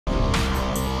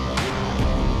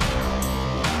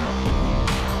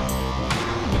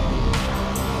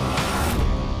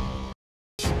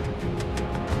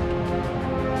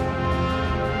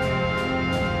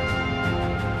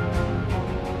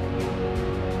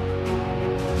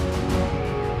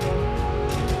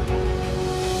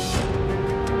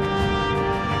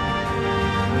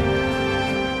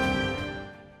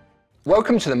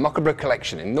Welcome to the Muckleburgh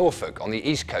collection in Norfolk on the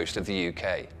east coast of the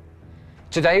UK.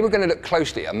 Today we're going to look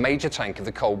closely at a major tank of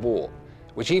the Cold War,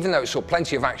 which even though it saw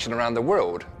plenty of action around the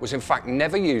world, was in fact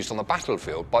never used on the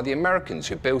battlefield by the Americans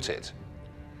who built it.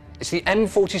 It's the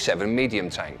M47 Medium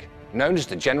Tank, known as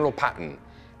the General Patton,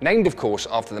 named of course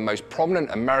after the most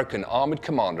prominent American armoured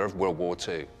commander of World War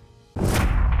II.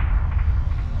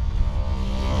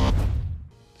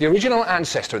 The original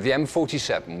ancestor of the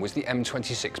M47 was the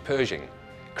M26 Pershing,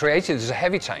 created as a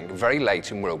heavy tank very late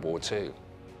in World War II.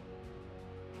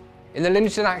 In the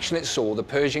limited action it saw, the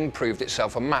Pershing proved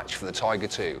itself a match for the Tiger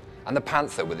II and the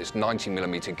Panther with its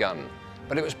 90mm gun,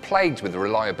 but it was plagued with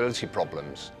reliability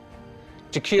problems.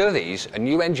 To cure these, a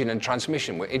new engine and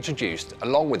transmission were introduced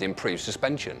along with improved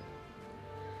suspension.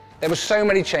 There were so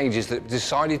many changes that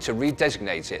decided to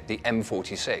redesignate it the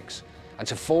M46 and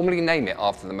to formally name it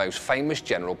after the most famous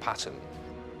General Patton.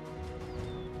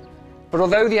 But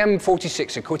although the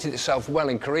M46 acquitted itself well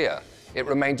in Korea, it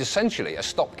remained essentially a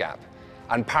stopgap,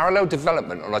 and parallel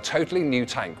development on a totally new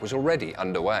tank was already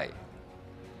underway.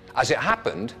 As it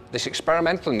happened, this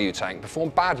experimental new tank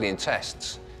performed badly in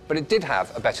tests, but it did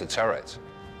have a better turret.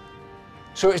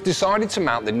 So it was decided to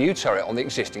mount the new turret on the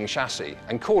existing chassis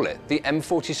and call it the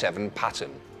M47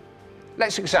 Patton.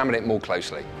 Let's examine it more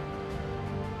closely.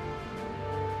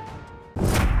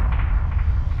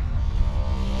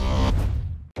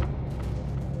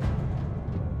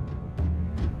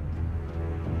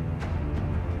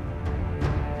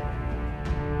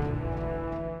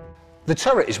 The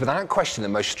turret is without question the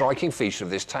most striking feature of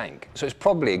this tank, so it's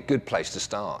probably a good place to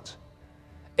start.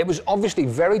 It was obviously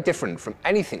very different from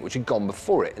anything which had gone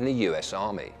before it in the US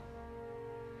Army.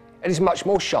 It is much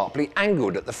more sharply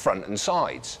angled at the front and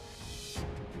sides,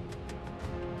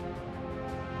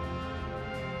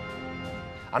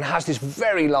 and has this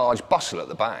very large bustle at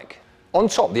the back. On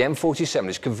top, the M47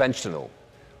 is conventional,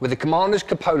 with the commander's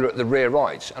cupola at the rear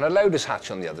right and a loader's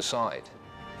hatch on the other side.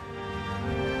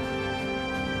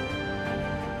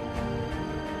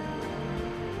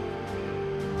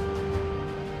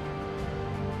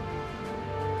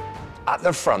 At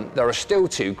the front, there are still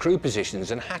two crew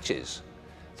positions and hatches,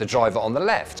 the driver on the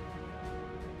left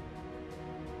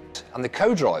and the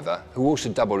co-driver, who also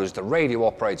doubled as the radio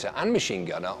operator and machine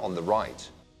gunner, on the right.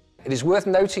 It is worth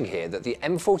noting here that the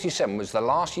M47 was the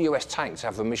last US tank to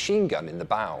have a machine gun in the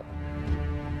bow.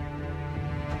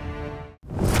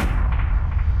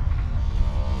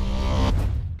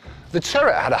 The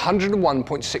turret had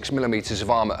 101.6mm of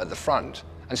armour at the front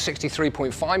and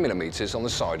 63.5mm on the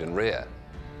side and rear.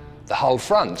 The hull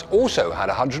front also had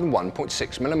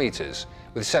 101.6mm,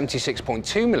 with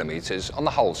 76.2mm on the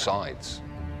hull sides.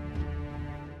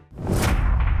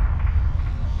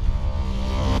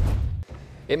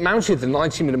 It mounted the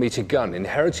 90mm gun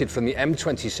inherited from the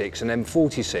M26 and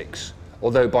M46,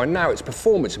 although by now its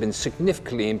performance had been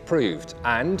significantly improved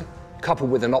and,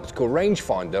 coupled with an optical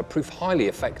rangefinder, proved highly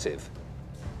effective.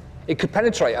 It could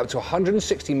penetrate up to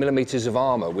 160mm of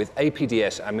armour with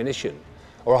APDS ammunition,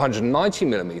 or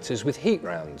 190mm with heat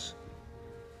rounds.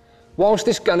 Whilst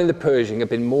this gun in the Pershing had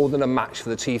been more than a match for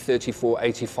the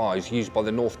T-34-85s used by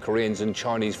the North Koreans and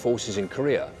Chinese forces in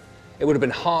Korea, it would have been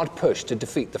hard pushed to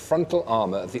defeat the frontal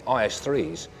armour of the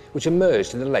IS-3s, which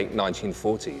emerged in the late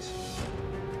 1940s.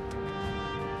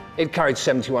 It carried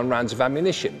 71 rounds of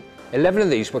ammunition. 11 of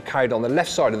these were carried on the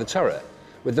left side of the turret,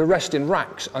 with the rest in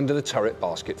racks under the turret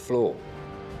basket floor.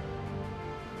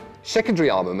 Secondary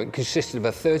armament consisted of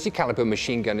a 30 caliber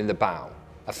machine gun in the bow,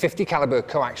 a 50 caliber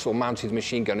coaxial mounted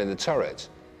machine gun in the turret,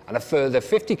 and a further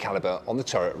 50 caliber on the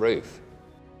turret roof.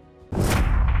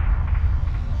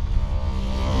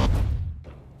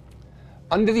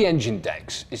 Under the engine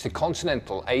decks is the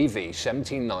Continental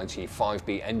AV1790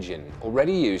 5B engine,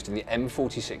 already used in the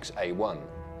M46A1.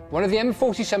 One of the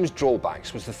M47's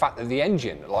drawbacks was the fact that the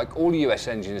engine, like all US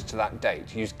engines to that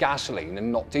date, used gasoline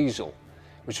and not diesel,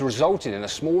 which resulted in a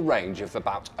small range of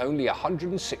about only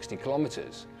 160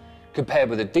 kilometres, compared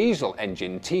with a diesel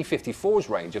engine T-54's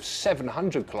range of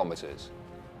 700 kilometres.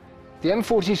 The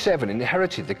M47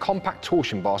 inherited the compact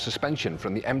torsion bar suspension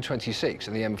from the M26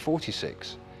 and the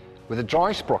M46, with a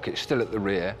drive sprocket still at the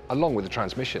rear along with the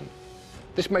transmission.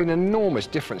 This made an enormous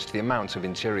difference to the amount of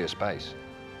interior space.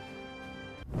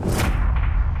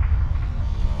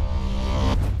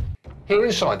 Here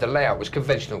inside, the layout was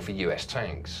conventional for US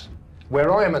tanks.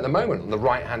 Where I am at the moment on the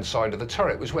right-hand side of the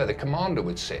turret was where the commander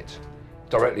would sit.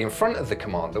 Directly in front of the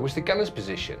commander was the gunner's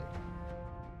position.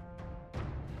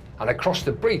 And across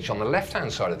the breech on the left-hand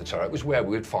side of the turret was where we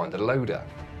would find the loader.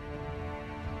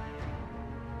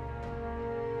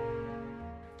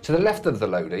 To the left of the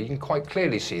loader, you can quite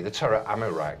clearly see the turret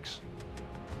ammo racks.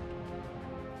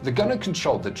 The gunner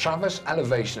controlled the traverse,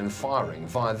 elevation and firing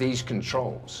via these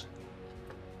controls.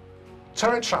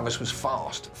 Turret traverse was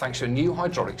fast thanks to a new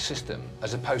hydraulic system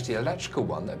as opposed to the electrical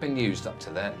one that had been used up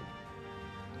to then.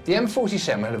 The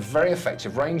M47 had a very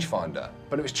effective rangefinder,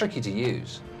 but it was tricky to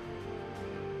use.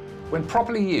 When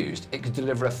properly used, it could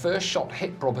deliver a first shot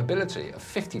hit probability of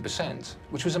 50%,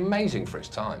 which was amazing for its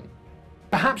time.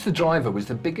 Perhaps the driver was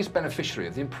the biggest beneficiary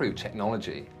of the improved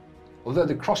technology. Although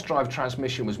the cross-drive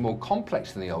transmission was more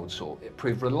complex than the old sort, it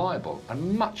proved reliable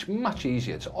and much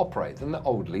easier to operate than the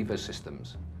old lever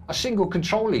systems. A single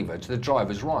control lever to the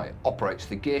driver's right operates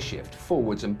the gear shift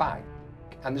forwards and back,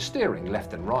 and the steering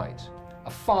left and right.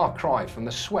 A far cry from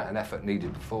the sweat and effort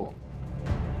needed before.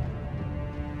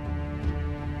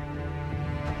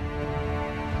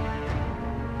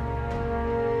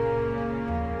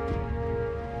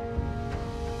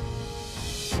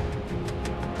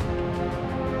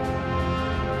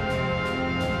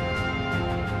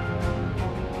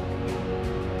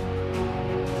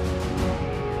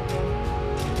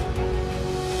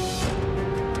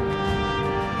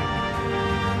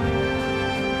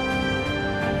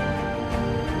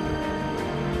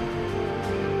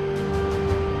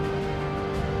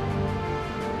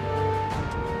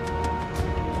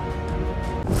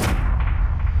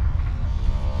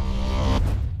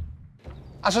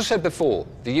 As I said before,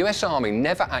 the US Army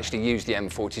never actually used the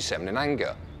M47 in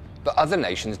anger, but other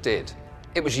nations did.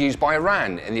 It was used by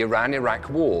Iran in the Iran-Iraq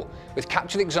war, with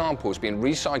captured examples being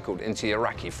recycled into the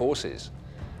Iraqi forces.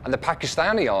 And the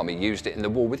Pakistani army used it in the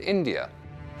war with India.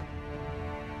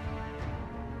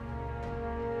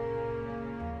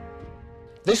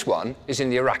 This one is in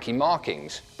the Iraqi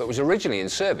markings, but was originally in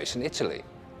service in Italy.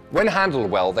 When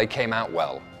handled well, they came out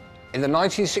well. In the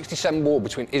 1967 war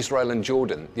between Israel and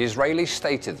Jordan, the Israelis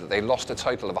stated that they lost a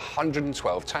total of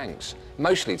 112 tanks,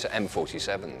 mostly to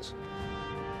M47s.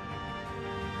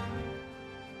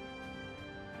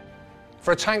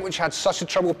 For a tank which had such a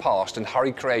troubled past and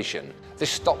hurried creation, this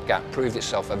stopgap proved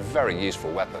itself a very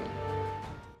useful weapon.